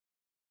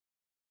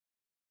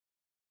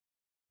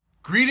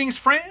Greetings,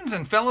 friends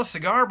and fellow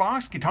cigar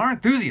box guitar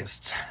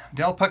enthusiasts.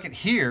 Del Puckett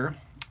here.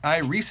 I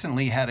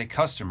recently had a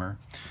customer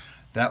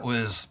that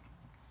was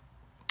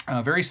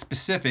very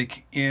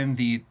specific in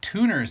the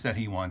tuners that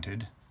he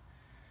wanted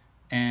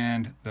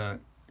and the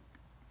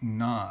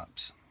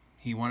knobs.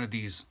 He wanted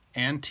these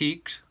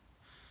antique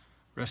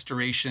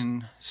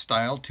restoration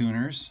style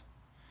tuners,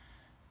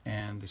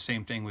 and the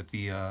same thing with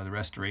the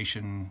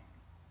restoration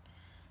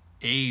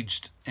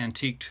aged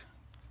antique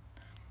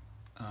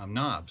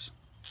knobs.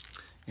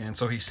 And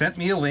so he sent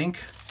me a link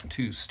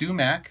to Stu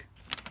Mac.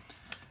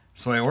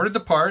 So I ordered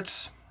the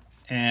parts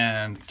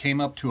and came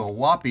up to a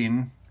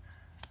whopping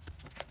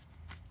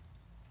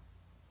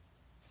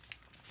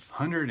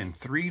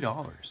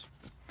 $103.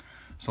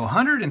 So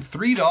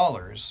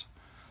 $103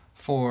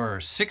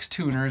 for 6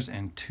 tuners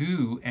and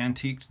 2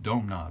 antique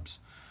dome knobs.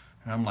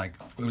 And I'm like,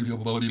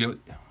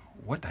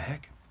 what the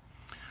heck?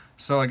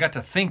 So I got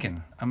to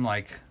thinking, I'm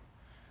like,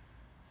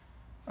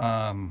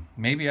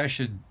 maybe I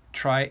should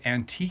try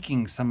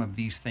antiquing some of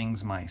these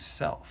things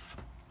myself.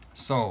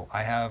 So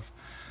I have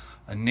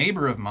a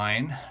neighbor of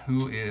mine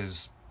who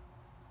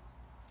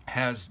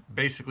has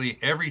basically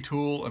every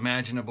tool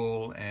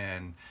imaginable,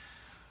 and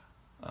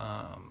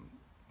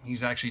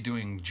he's actually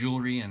doing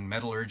jewelry and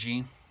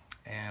metallurgy.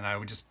 And I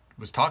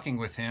was talking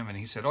with him, and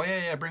he said, "Oh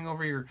yeah, bring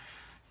over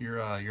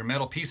your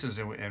metal pieces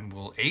and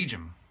we'll age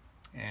them."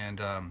 And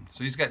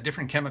so he's got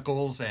different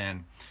chemicals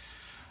and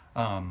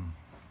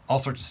all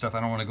sorts of stuff.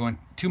 I don't want to go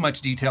into too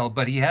much detail,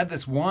 but he had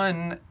this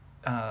one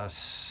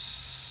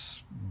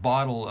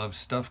bottle of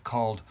stuff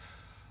called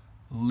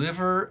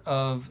Liver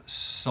of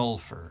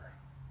Sulfur.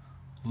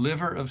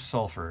 Liver of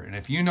Sulfur. And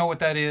if you know what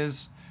that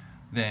is,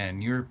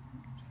 then you're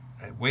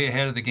way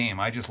ahead of the game.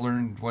 I just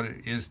learned what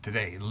it is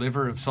today.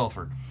 Liver of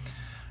Sulfur.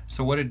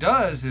 So what it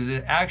does is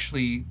it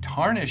actually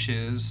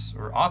tarnishes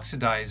or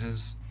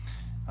oxidizes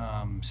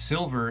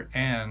silver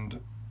and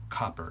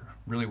copper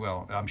really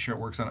well. I'm sure it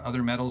works on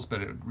other metals,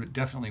 but it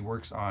definitely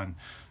works on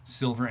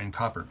silver and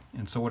copper.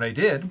 And so what I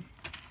did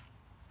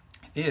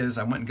is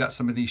I went and got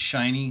some of these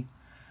shiny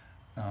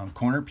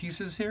corner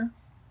pieces here.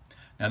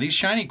 Now these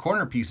shiny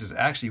corner pieces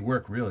actually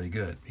work really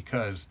good,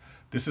 because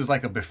this is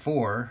like a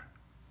before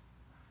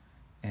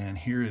and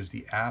here is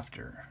the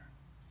after.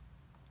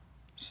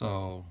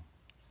 So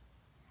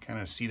kind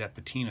of see that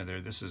patina there.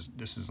 This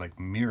is like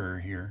mirror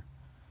here,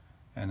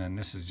 and then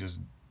this is just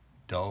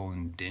dull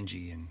and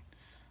dingy and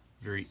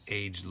very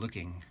aged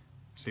looking.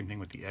 Same thing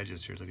with the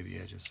edges here. Look at the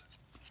edges.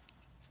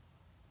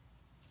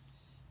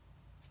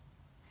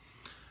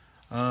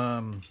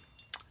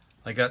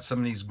 I got some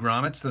of these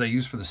grommets that I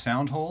use for the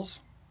sound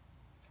holes,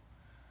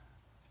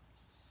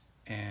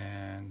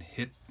 and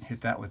hit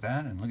that with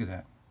that, and look at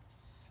that.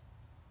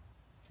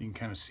 You can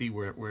kind of see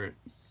where it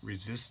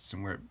resists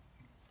and where it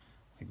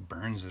like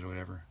burns it or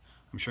whatever.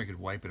 I'm sure I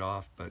could wipe it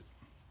off, but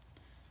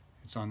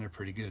it's on there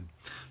pretty good.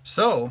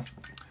 So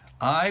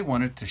I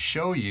wanted to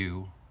show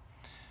you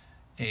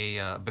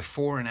a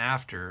before and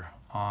after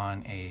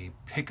on a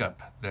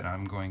pickup that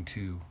I'm going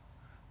to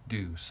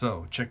do.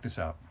 So check this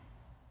out.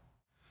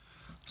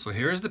 So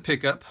here's the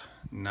pickup,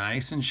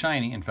 nice and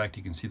shiny. In fact,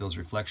 you can see those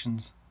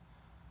reflections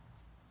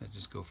that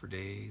just go for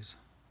days.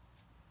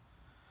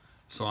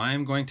 So I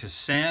am going to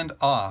sand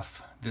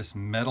off this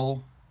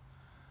metal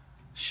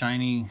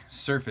shiny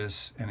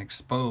surface and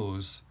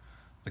expose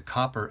the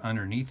copper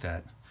underneath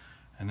that.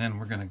 And then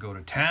we're going to go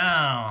to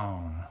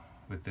town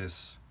with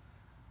this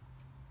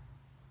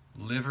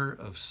Liver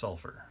of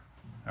Sulfur.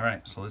 All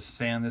right, so let's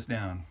sand this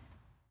down.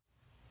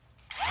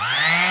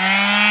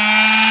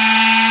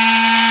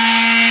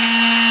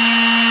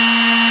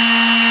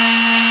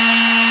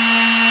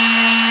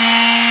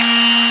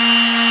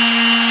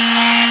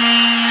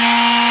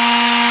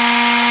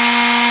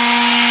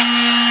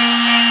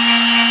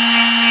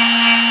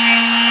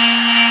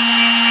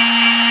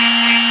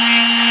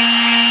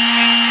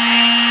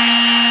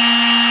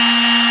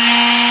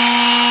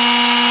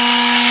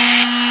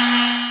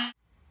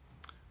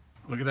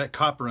 Look at that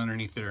copper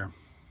underneath there.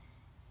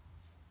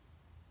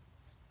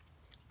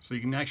 So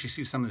you can actually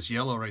see some of this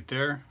yellow right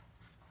there,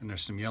 and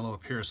there's some yellow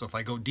up here. So if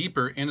I go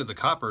deeper into the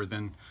copper,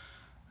 then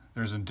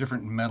there's a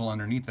different metal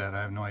underneath that.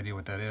 I have no idea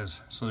what that is.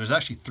 So there's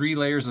actually 3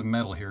 layers of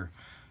metal here.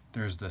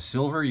 There's the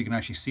silver, you can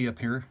actually see up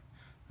here,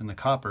 then the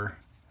copper,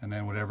 and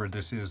then whatever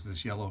this is,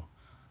 this yellow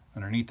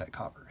underneath that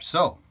copper.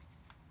 So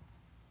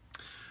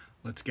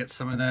let's get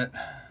some of that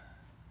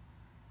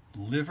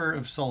Liver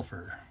of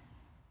Sulfur.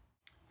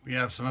 We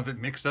have some of it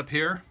mixed up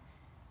here.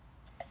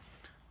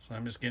 So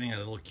I'm just getting a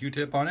little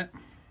Q-tip on it.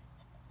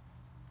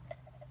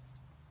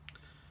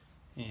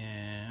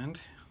 And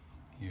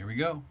here we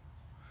go.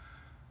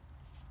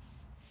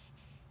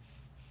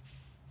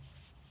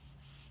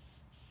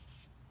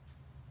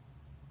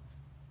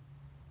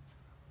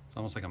 It's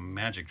almost like a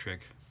magic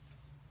trick.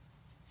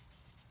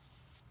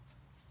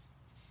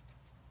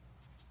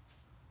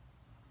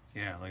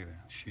 Yeah, look at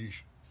that.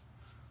 Sheesh.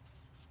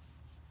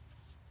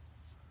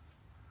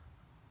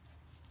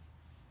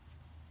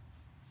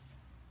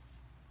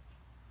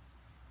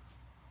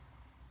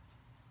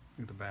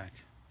 Look at the back.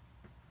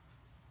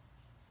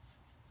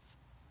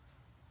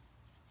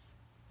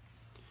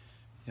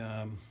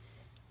 I'm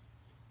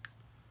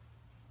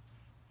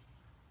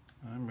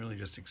really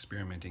just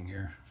experimenting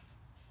here.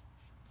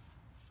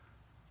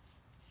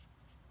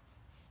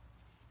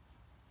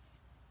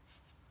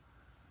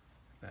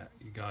 That,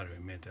 you got to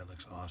admit, that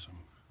looks awesome.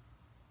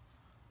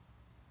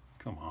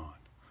 Come on.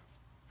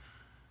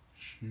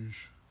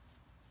 Sheesh.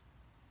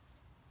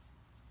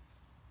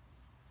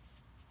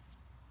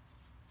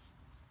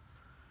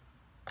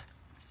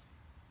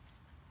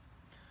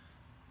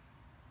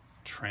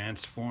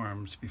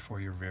 Transforms before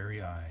your very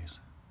eyes.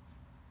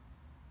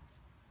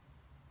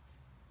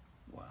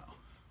 Wow.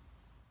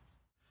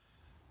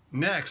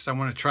 Next, I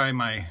want to try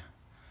my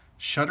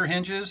shutter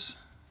hinges.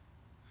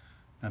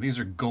 Now these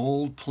are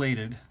gold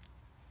plated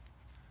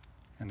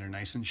and they're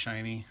nice and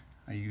shiny.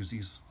 I use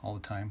these all the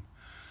time.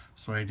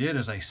 So what I did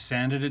is I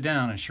sanded it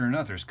down, and sure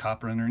enough, there's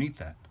copper underneath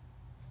that.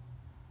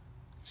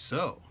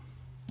 So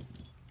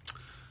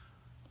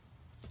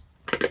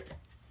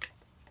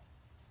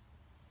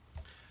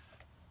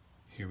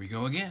here we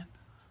go again.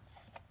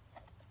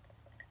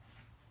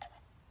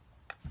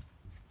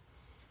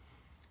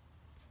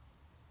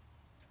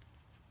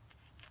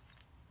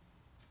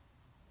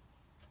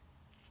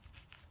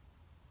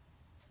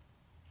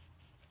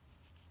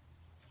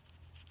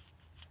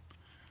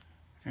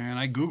 And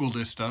I Googled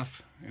this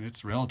stuff, and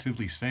it's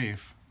relatively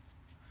safe.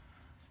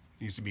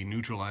 It needs to be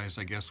neutralized,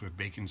 I guess, with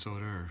baking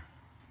soda or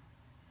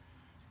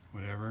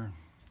whatever.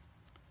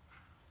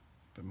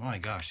 But my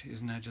gosh,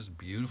 isn't that just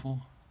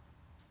beautiful?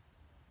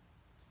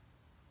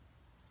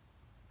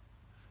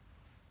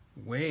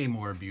 Way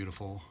more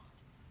beautiful.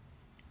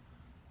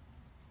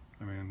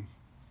 I mean,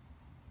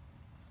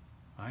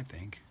 I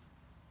think.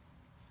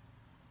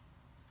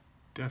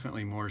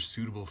 Definitely more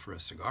suitable for a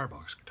cigar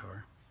box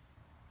guitar.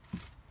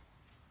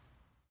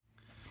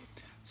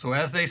 So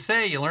as they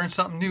say, you learn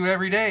something new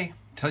every day.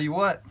 Tell you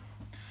what.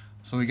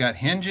 So we got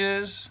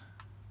hinges,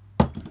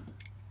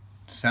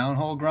 sound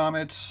hole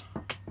grommets,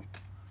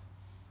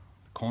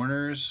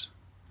 corners,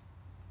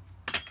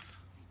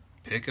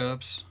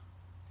 pickups,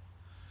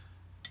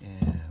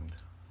 and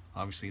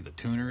obviously the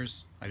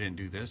tuners. I didn't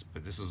do this,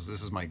 but this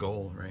is my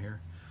goal right here.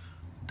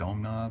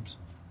 Dome knobs.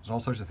 There's all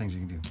sorts of things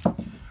you can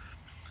do.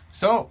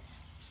 So,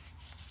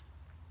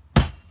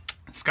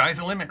 sky's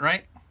the limit,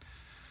 right?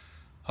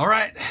 All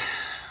right.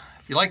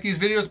 If you like these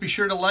videos, be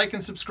sure to like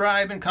and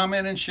subscribe and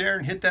comment and share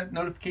and hit that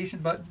notification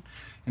button.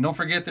 And don't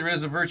forget, there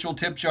is a virtual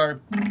tip jar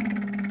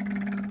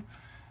in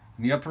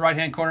the upper right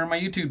hand corner of my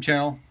YouTube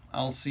channel.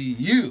 I'll see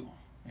you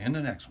in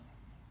the next one.